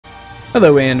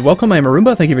Hello and welcome, I'm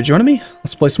Arumba, thank you for joining me.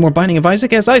 Let's play some more Binding of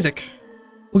Isaac as Isaac.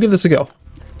 We'll give this a go.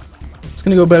 It's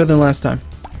gonna go better than last time.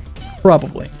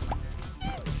 Probably.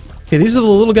 Okay, these are the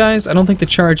little guys. I don't think they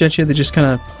charge at you, they just kind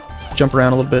of jump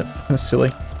around a little bit. Kind of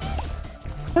silly.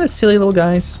 Kind of silly little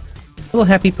guys. Little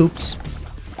happy poops.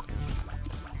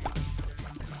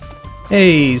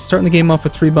 Hey, starting the game off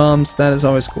with 3 bombs, that is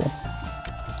always cool.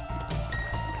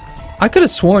 I could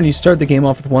have sworn you start the game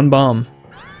off with 1 bomb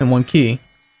and 1 key.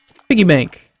 Piggy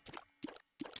bank.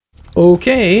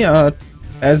 Okay,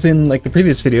 as in like the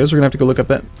previous videos, we're gonna have to go look up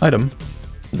that item.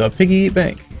 The piggy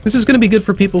bank. This is gonna be good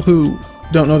for people who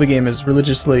don't know the game as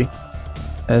religiously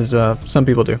as some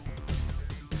people do.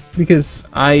 Because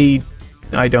I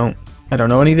don't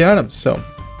know any of the items, so.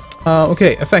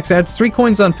 Okay, effects. Adds 3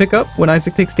 coins on pickup. When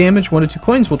Isaac takes damage, 1 to 2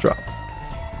 coins will drop.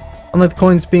 Unlike the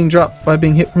coins being dropped by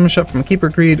being hit from a shot from a Keeper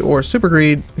Greed or Super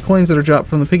Greed, the coins that are dropped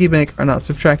from the piggy bank are not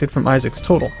subtracted from Isaac's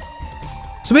total.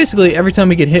 So basically, every time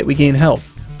we get hit, we gain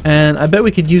health. And I bet we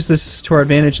could use this to our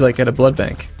advantage, like at a blood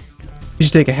bank. You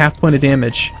just take a half point of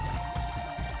damage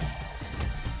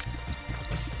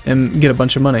and get a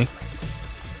bunch of money.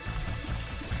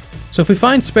 So if we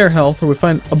find spare health, or we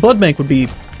find a blood bank would be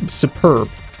superb.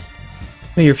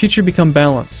 May your future become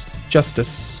balanced.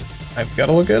 Justice. I've got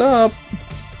to look it up.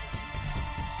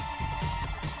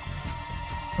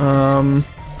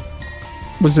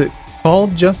 Was it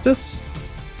called Justice?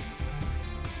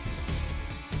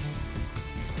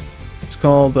 It's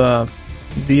called,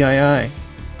 VII.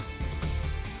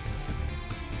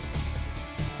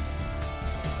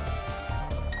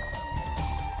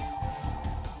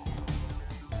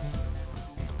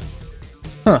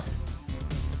 Huh.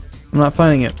 I'm not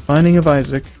finding it. Binding of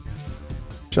Isaac.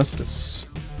 Justice.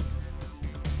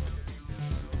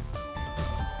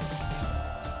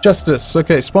 Justice.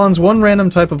 Okay, spawns 1 random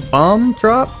type of bomb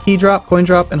drop, key drop, coin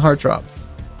drop, and heart drop.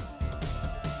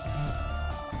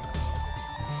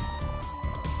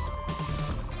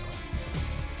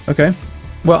 Okay.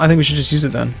 Well, I think we should just use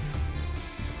it then.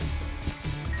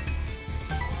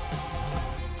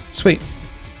 Sweet.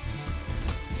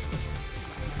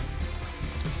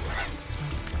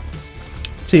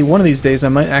 See, one of these days I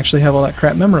might actually have all that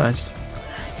crap memorized.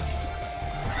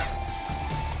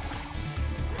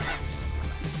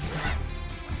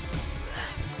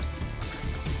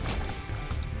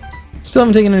 Still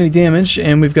haven't taken any damage,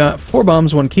 and we've got 4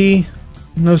 bombs, 1 key.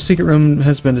 No secret room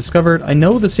has been discovered. I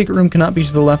know the secret room cannot be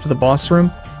to the left of the boss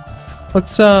room.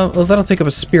 Let's, well, that'll take up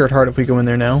a spirit heart if we go in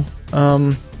there now.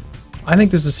 I think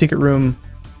there's a secret room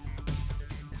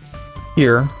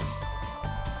here.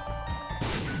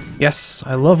 Yes,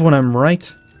 I love when I'm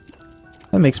right.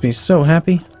 That makes me so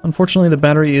happy. Unfortunately, the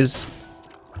battery is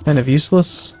kind of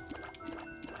useless.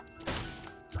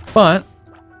 But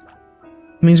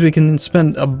it means we can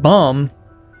spend a bomb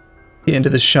to get into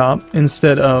the shop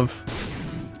instead of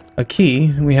a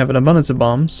key. We have an abundance of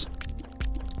bombs.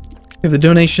 We have the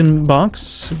donation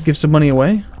box. Give some money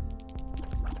away.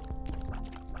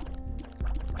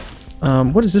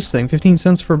 What is this thing? 15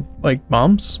 cents for, like,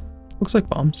 bombs? Looks like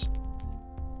bombs.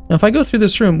 Now, if I go through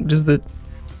this room, does the...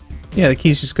 Yeah, the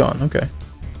key's just gone. Okay.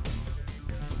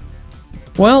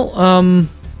 Well, I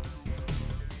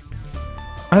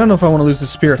don't know if I want to lose the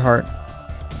spirit heart.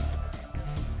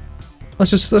 Let's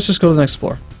just go to the next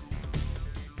floor.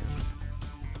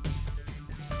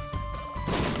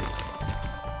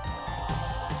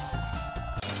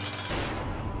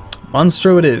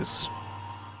 Monstro it is.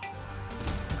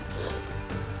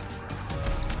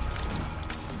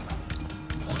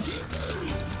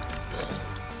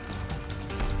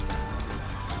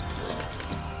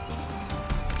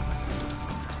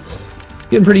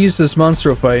 Getting pretty used to this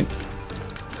Monstro fight.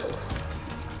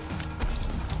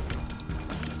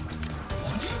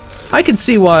 I can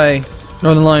see why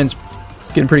Northern Lion's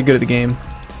getting pretty good at the game.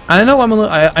 I know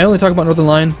I only talk about Northern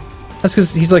Lion. That's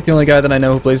because he's like the only guy that I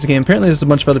know who plays the game. Apparently there's a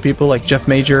bunch of other people like Jeff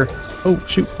Major. Oh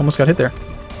shoot, almost got hit there.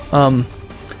 But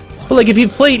like if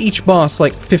you've played each boss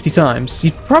like 50 times,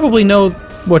 you probably know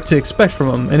what to expect from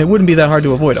him, and it wouldn't be that hard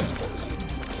to avoid him.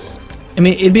 I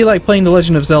mean, it'd be like playing The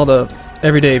Legend of Zelda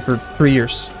every day for 3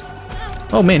 years.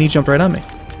 Oh man, he jumped right on me.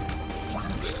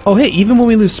 Oh hey, even when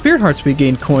we lose spirit hearts we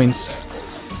gain coins.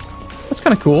 That's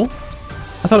kind of cool.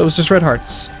 I thought it was just red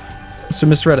hearts. Must have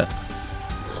misread it.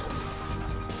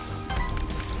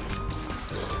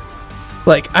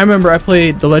 Like, I remember I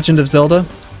played The Legend of Zelda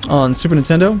on Super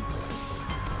Nintendo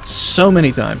so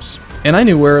many times. And I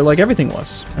knew where, like, everything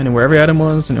was. I knew where every item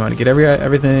was. I knew how to get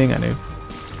everything. I knew...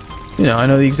 You know, I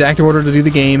know the exact order to do the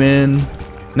game in.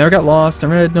 Never got lost.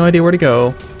 Never had no idea where to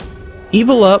go.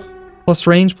 Evil up, plus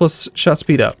range, plus shot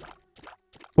speed up.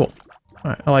 Cool.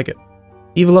 Alright, I like it.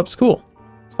 Evil up's cool.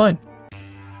 It's fine.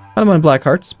 I don't mind black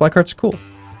hearts. Black hearts are cool.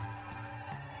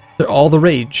 They're all the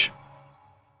rage.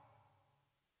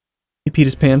 He peed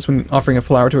his pants when offering a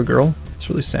flower to a girl. It's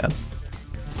really sad.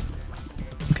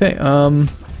 Okay,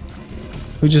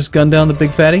 we just gun down the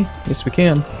big fatty? Yes, we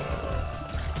can.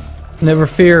 Never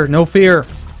fear. No fear.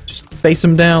 Just face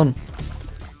him down.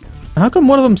 How come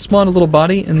one of them spawned a little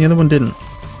body and the other one didn't?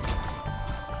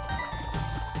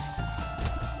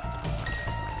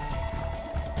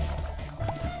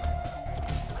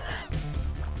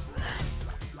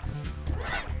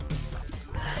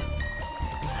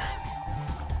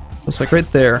 Looks like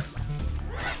right there.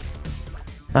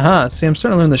 Aha, see, I'm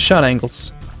starting to learn the shot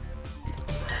angles.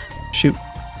 Shoot.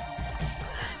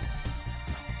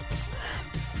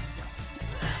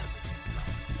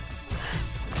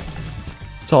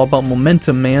 It's all about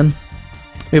momentum, man.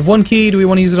 We have one key. Do we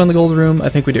want to use it on the gold room? I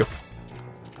think we do.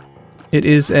 It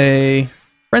is a...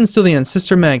 Friends till the end,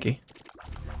 Sister Maggie.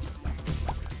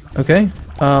 Okay.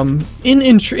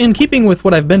 In keeping with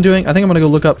what I've been doing, I think I'm going to go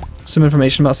look up some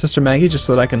information about Sister Maggie just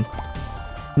so that I can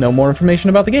know more information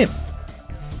about the game.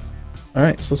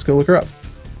 Alright, so let's go look her up.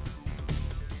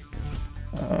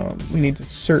 We need to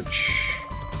search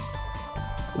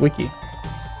Wiki.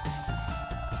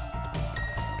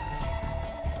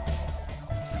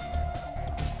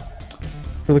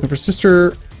 We're looking for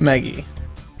Sister Maggie.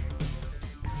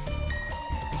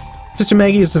 Sister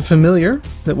Maggie is a familiar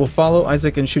that will follow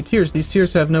Isaac and shoot tears. These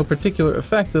tears have no particular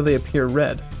effect, though they appear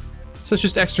red. So it's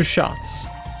just extra shots.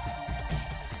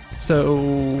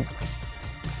 So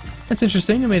that's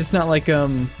interesting. I mean, it's not like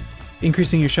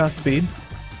increasing your shot speed.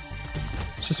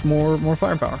 It's just more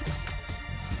firepower.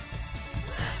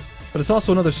 But it's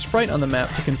also another sprite on the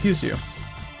map to confuse you.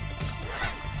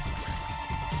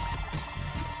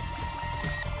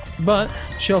 But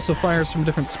she also fires from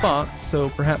different spots, so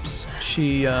perhaps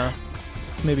she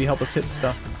maybe help us hit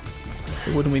stuff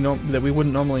that we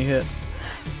wouldn't normally hit.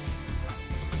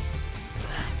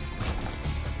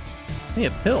 Hey,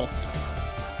 a pill.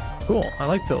 Cool, I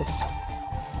like pills.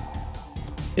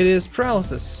 It is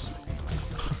paralysis.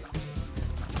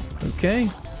 Okay.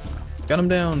 Got him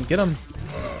down. Get him.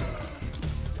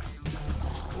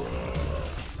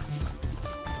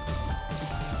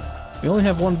 We only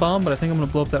have one bomb, but I think I'm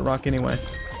gonna blow up that rock anyway.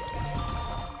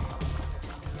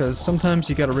 Because sometimes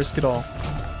you gotta risk it all.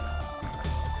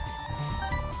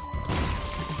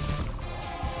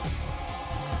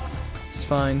 It's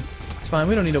fine. It's fine.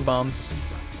 We don't need no bombs.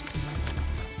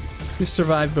 We've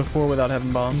survived before without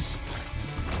having bombs.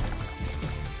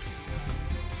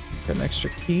 Got an extra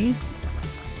key.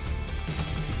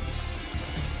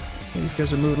 Okay, these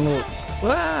guys are moving a little...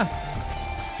 Ah!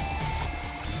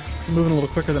 Moving a little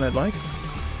quicker than I'd like.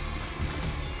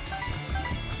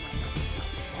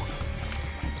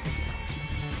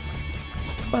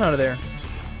 Come on out of there.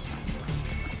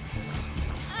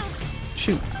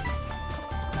 Shoot.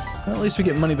 Well, at least we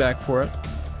get money back for it.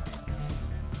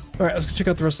 Alright, let's go check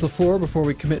out the rest of the floor before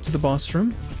we commit to the boss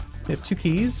room. We have 2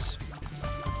 keys.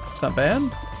 It's not bad.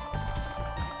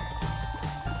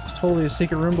 It's totally a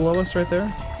secret room below us right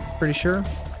there. Pretty sure.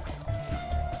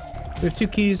 We have 2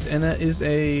 keys, and that is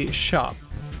a shop.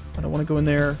 I don't want to go in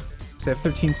there because I have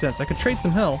 13 cents. I could trade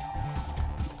some health.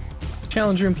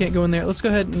 Challenge room, can't go in there. Let's go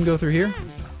ahead and go through here.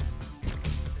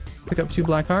 Pick up 2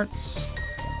 black hearts.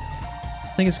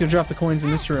 I think it's going to drop the coins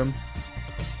in this room.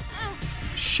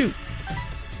 Shoot.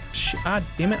 Ah,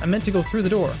 damn it. I meant to go through the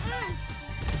door.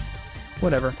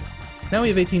 Whatever. Now we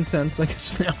have 18 cents. I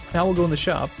guess now we'll go in the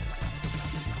shop.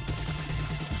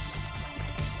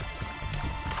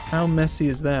 How messy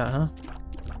is that, huh?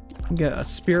 You get a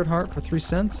spirit heart for 3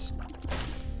 cents.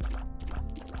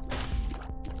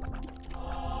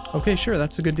 Okay, sure,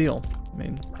 that's a good deal. I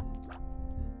mean,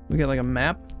 we got like a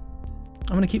map.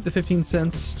 I'm gonna keep the 15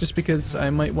 cents just because I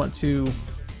might want to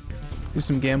do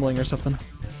some gambling or something.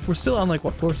 We're still on like,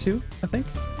 what, floor 2, I think?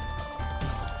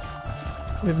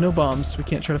 We have no bombs, so we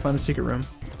can't try to find the secret room.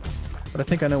 But I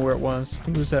think I know where it was. I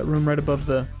think it was that room right above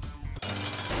the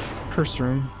curse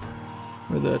room.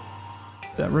 Or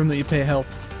that room that you pay health.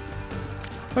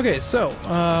 Okay, so,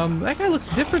 that guy looks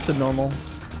different than normal.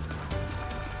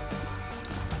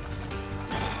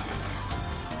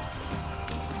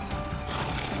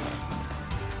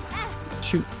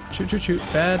 Shoot, shoot, shoot, shoot.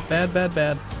 Bad, bad, bad,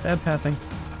 bad. Bad pathing.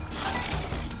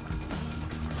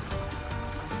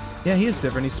 Yeah, he is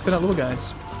different. He spit out little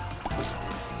guys.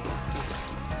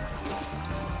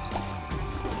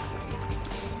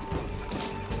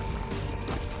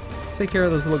 Take care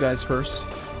of those little guys first.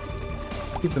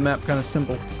 Keep the map kind of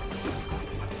simple.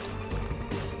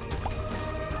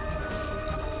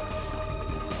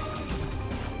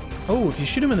 Oh, if you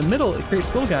shoot him in the middle, it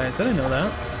creates little guys. I didn't know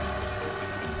that.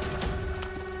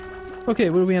 Okay,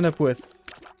 what do we end up with?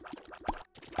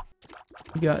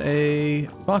 We got a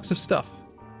box of stuff.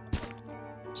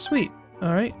 Sweet.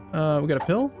 Alright, we got a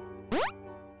pill.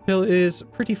 Pill is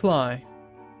Pretty Fly.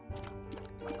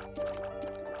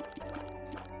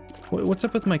 What's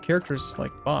up with my character's,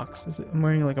 like, box? I'm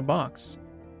wearing, like, a box.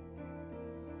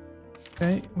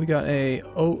 Okay, we got a...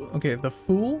 Oh, okay, the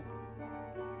Fool.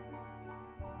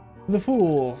 The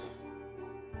Fool.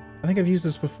 I think I've used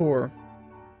this before.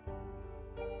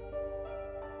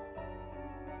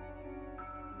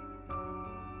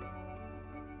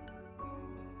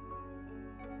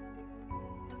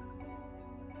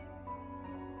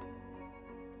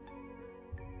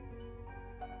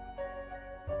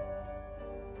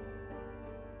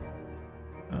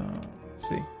 Let's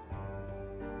see.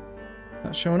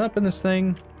 Not showing up in this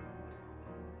thing.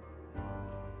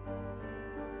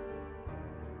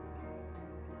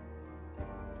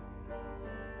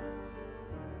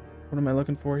 What am I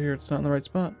looking for here? It's not in the right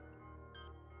spot.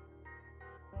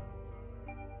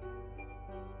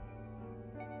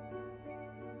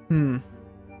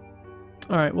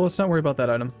 Alright, well, let's not worry about that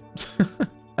item.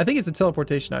 I think it's a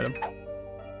teleportation item.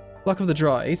 Luck of the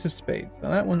Draw, Ace of Spades. Now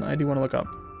that one I do want to look up.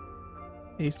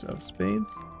 Ace of Spades.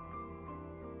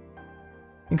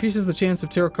 Increases the chance of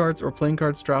tarot cards or playing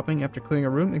cards dropping after clearing a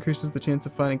room. Increases the chance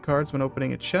of finding cards when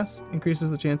opening a chest. Increases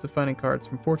the chance of finding cards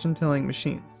from fortune-telling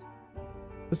machines.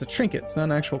 It's a trinket. It's not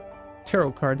an actual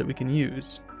tarot card that we can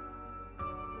use.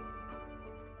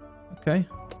 Okay.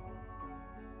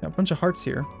 Got a bunch of hearts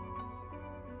here.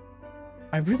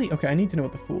 Okay, I need to know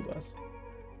what the Fool does.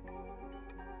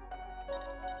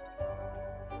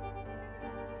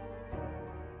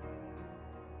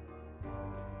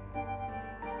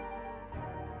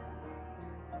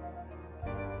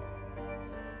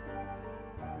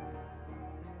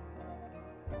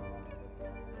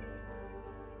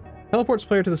 Teleports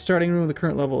player to the starting room of the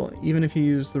current level, even if you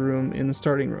use the room in the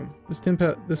starting room.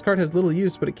 This card has little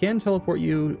use, but it can teleport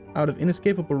you out of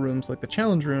inescapable rooms like the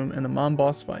challenge room and the mom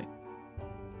boss fight.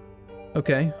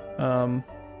 Okay, so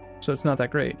it's not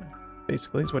that great,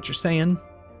 basically, is what you're saying.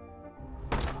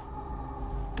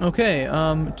 Okay,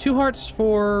 2 hearts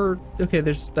for... Okay,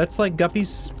 that's like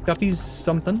Guppy's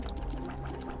something.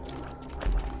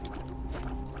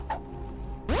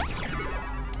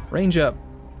 Range up.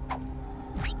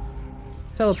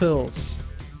 Telepills.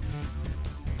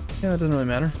 Yeah, that doesn't really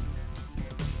matter.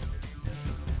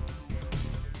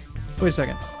 Wait a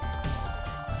second.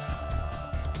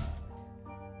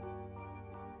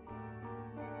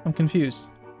 I'm confused.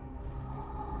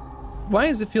 Why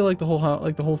does it feel like the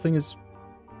whole thing is...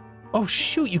 Oh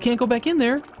shoot, you can't go back in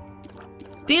there.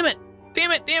 Damn it!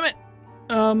 Damn it! Damn it!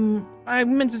 I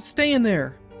meant to stay in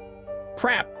there.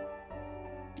 Crap.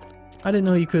 I didn't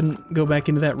know you couldn't go back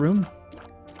into that room.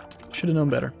 Should have known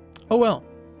better. Oh well.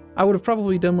 I would have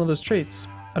probably done one of those traits.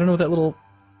 I don't know what that little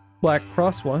black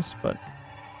cross was, but...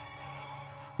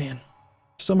 Man.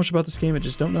 So much about this game I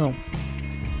just don't know.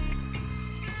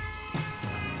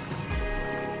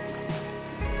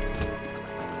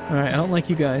 Alright, I don't like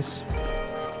you guys.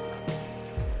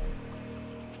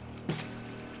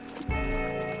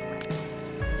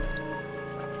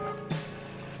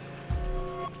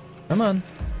 Come on.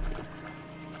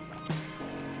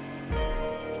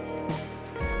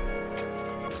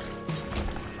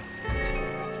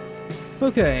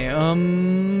 Okay,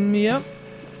 yep.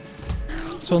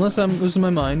 So unless I'm losing my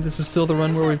mind, this is still the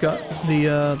run where we've got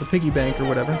the piggy bank or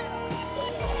whatever.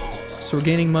 So we're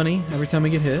gaining money every time we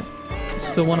get hit.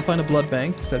 Still want to find a blood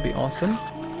bank, because that'd be awesome.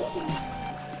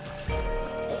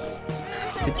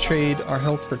 Could trade our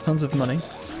health for tons of money.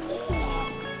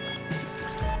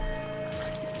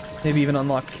 Maybe even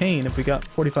unlock Cain if we got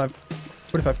 45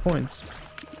 coins.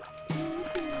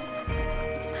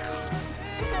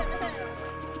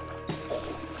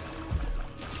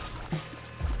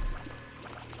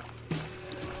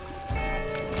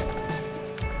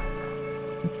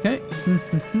 Okay.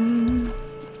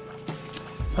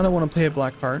 I don't want to pay a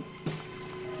black heart.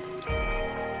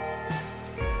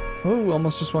 Oh,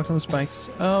 almost just walked on the spikes.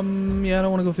 Yeah, I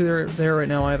don't want to go through there right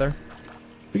now either.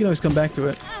 We can always come back to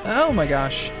it. Oh my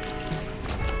gosh.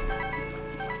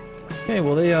 Okay,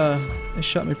 well they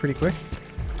shot me pretty quick.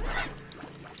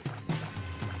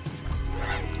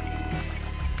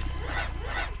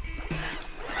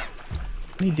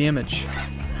 I need damage.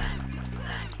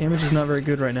 Damage is not very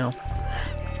good right now.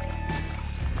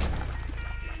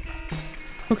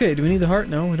 Okay, do we need the heart?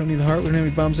 No, we don't need the heart. We don't have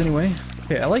any bombs anyway.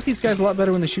 Okay, I like these guys a lot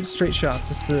better when they shoot straight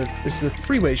shots. It's the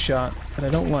three-way shot that I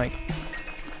don't like.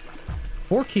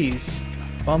 4 keys.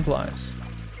 Bomb flies.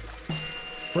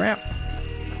 Crap.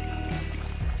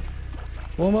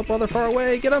 Blow them up while they're far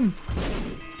away. Get them!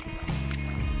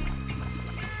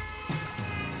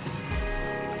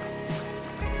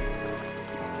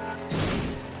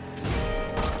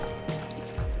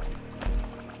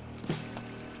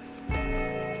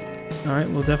 Alright,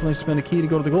 we'll definitely spend a key to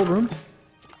go to the gold room.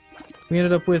 We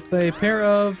ended up with a pair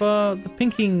of the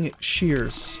pinking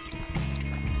shears.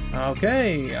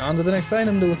 Okay, on to the next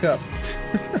item to look up.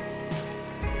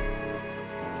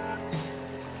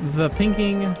 The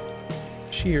pinking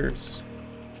shears.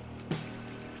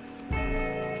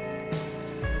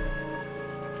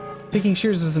 Pinking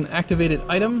shears is an activated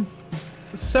item.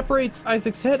 Separates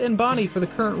Isaac's head and body for the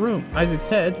current room. Isaac's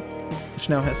head, which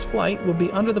now has flight, will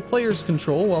be under the player's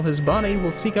control, while his body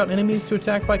will seek out enemies to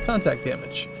attack by contact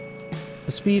damage.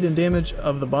 The speed and damage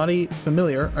of the body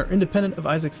familiar are independent of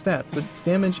Isaac's stats. Its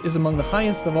damage is among the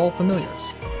highest of all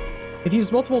familiars. If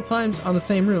used multiple times on the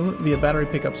same room, via battery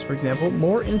pickups for example,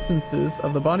 more instances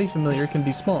of the body familiar can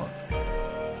be spawned.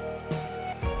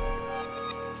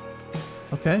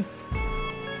 Okay.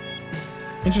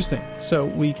 Interesting. So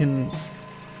we can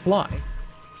fly.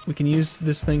 We can use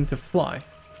this thing to fly.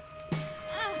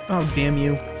 Oh, damn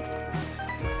you.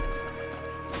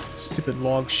 Stupid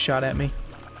log shot at me.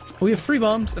 Well, we have 3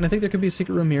 bombs, and I think there could be a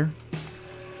secret room here.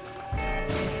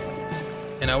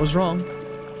 And I was wrong.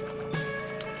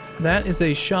 That is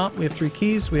a shop. We have 3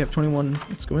 keys. We have 21.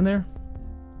 Let's go in there.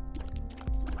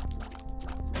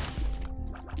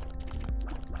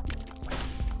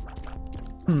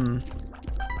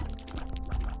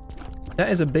 That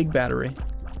is a big battery,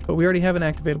 but we already have an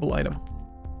activatable item.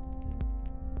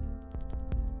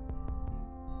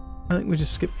 I think we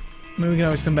just skip. I mean, we can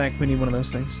always come back if we need one of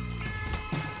those things.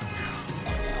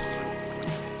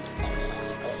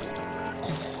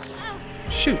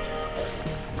 Shoot!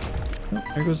 Oh,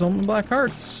 there goes all my black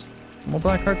hearts. More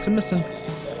black hearts are missing.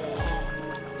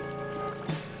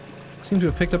 Seem to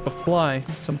have picked up a fly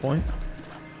at some point.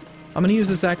 I'm gonna use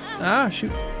this Ah,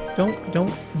 shoot!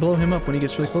 Don't blow him up when he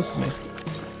gets really close to me.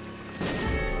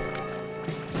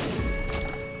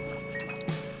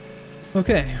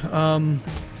 Okay,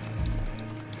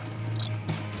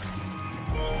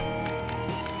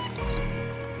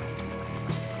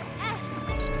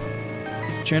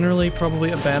 generally,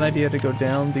 probably a bad idea to go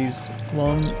down these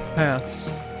long paths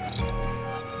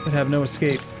that have no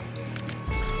escape.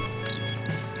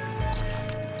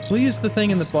 We'll use the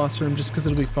thing in the boss room just because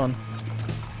it'll be fun.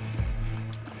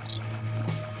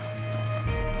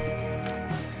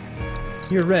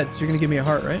 You're red, so you're gonna give me a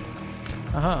heart, right?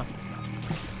 Aha.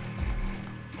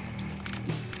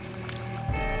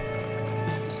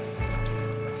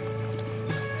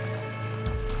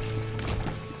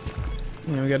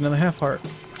 Yeah, we got another half heart.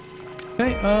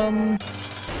 Okay,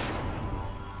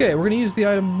 okay, we're gonna use the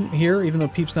item here, even though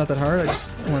Peep's not that hard. I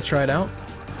just want to try it out.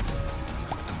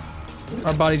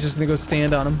 Our body's just gonna go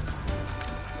stand on him.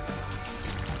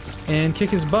 And kick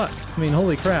his butt. I mean,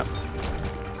 holy crap.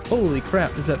 Holy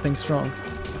crap, is that thing strong.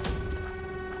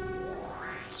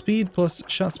 Speed plus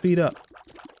shot speed up.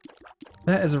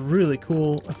 That is a really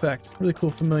cool effect. Really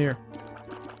cool familiar.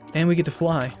 And we get to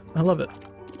fly. I love it.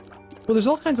 Well, there's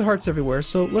all kinds of hearts everywhere,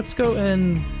 so let's go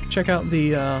and check out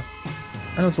the, I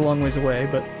know it's a long ways away,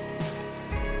 but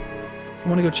I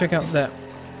want to go check out that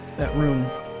room.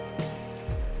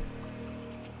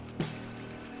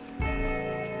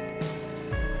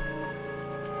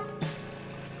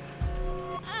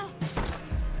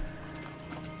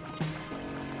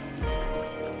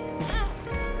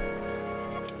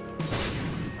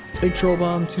 Big troll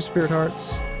bomb, 2 spirit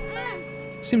hearts.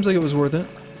 Seems like it was worth it.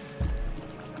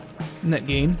 Net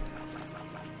gain.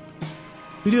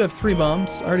 We do have 3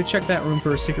 bombs. I already checked that room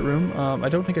for a secret room. I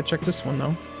don't think I checked this one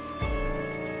though.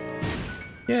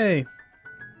 Yay!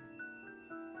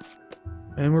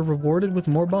 And we're rewarded with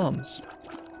more bombs.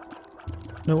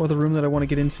 No other room that I want to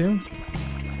get into.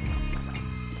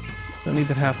 Don't need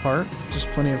that half heart. There's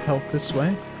plenty of health this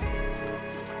way.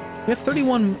 We have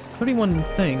 31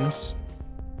 things.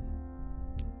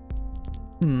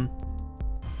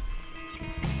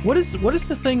 What is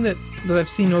the thing that I've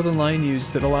seen Northern Lion use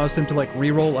that allows him to like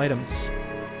re-roll items?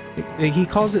 He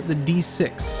calls it the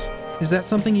D6. Is that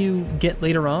something you get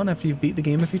later on after you've beat the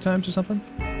game a few times or something?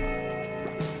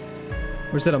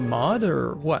 Or is that a mod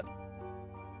or what?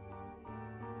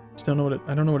 Just don't know what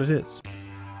I don't know what it is.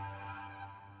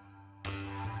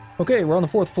 Okay, we're on the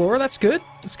 4th floor. That's good.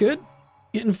 That's good.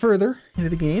 Getting further into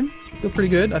the game. Feel pretty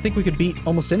good. I think we could beat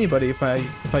almost anybody if I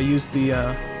use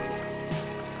the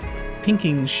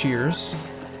pinking shears.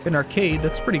 In arcade,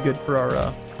 that's pretty good for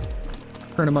our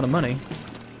current amount of money.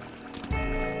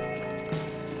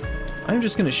 I'm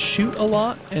just gonna shoot a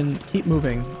lot and keep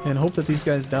moving and hope that these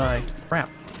guys die. Crap.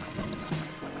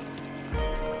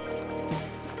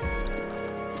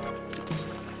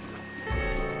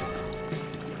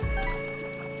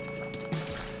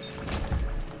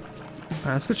 Alright,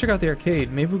 let's go check out the arcade.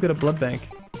 Maybe we'll get a blood bank.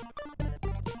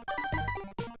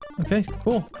 Okay,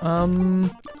 cool. Well,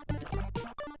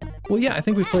 yeah, I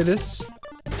think we play this.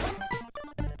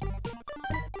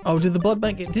 Oh, did the blood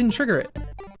bank... It didn't trigger it.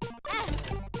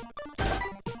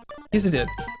 Yes, it did.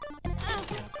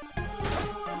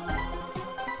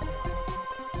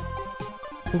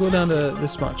 We'll go down to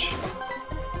this much.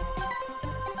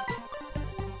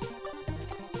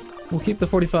 We'll keep the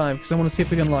 45, because I want to see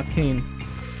if we can unlock Kane.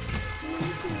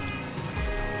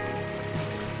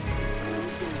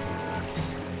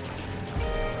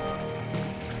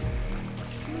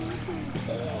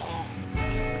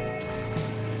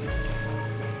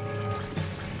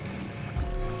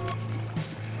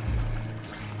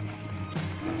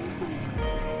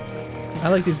 I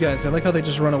like these guys. I like how they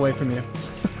just run away from you.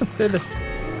 They're the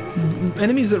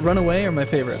enemies that run away are my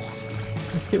favorite.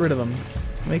 Let's get rid of them.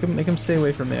 Make them stay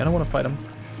away from me. I don't want to fight them.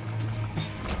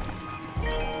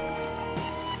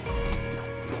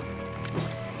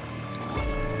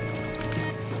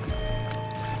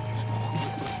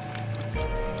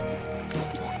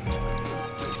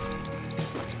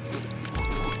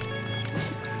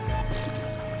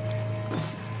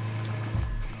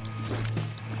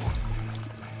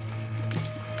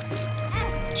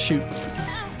 Shoot.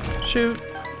 Shoot.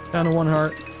 Down to 1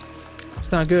 heart.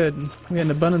 It's not good. We had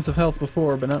an abundance of health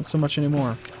before, but not so much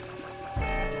anymore.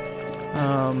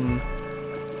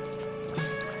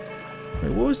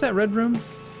 Wait, what was that red room?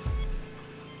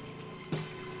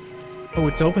 Oh,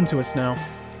 it's open to us now.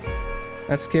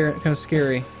 That's scary, kind of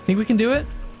scary. Think we can do it?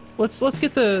 Let's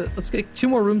get 2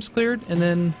 more rooms cleared, and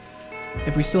then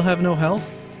if we still have no health,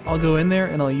 I'll go in there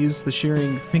and I'll use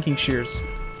the pinking shears.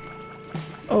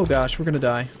 Oh gosh, we're gonna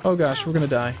die. Oh gosh, we're gonna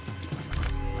die.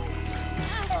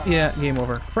 Yeah, game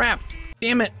over. Crap!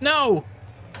 Damn it! No!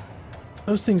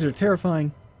 Those things are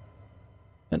terrifying.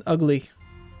 And ugly.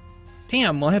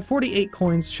 Damn, well, I had 48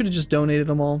 coins. Should have just donated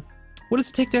them all. What does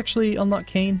it take to actually unlock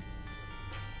Kane?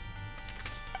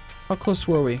 How close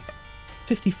were we?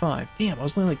 55. Damn, I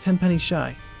was only like 10 pennies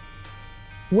shy.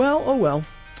 Well, oh well.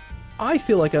 I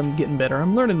feel like I'm getting better.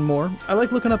 I'm learning more. I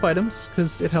like looking up items,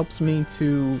 because it helps me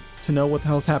to know what the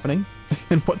hell's happening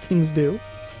and what things do.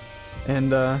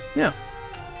 And, yeah.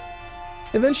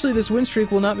 Eventually this win streak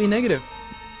will not be negative.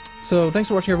 So, thanks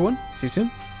for watching, everyone. See you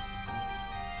soon.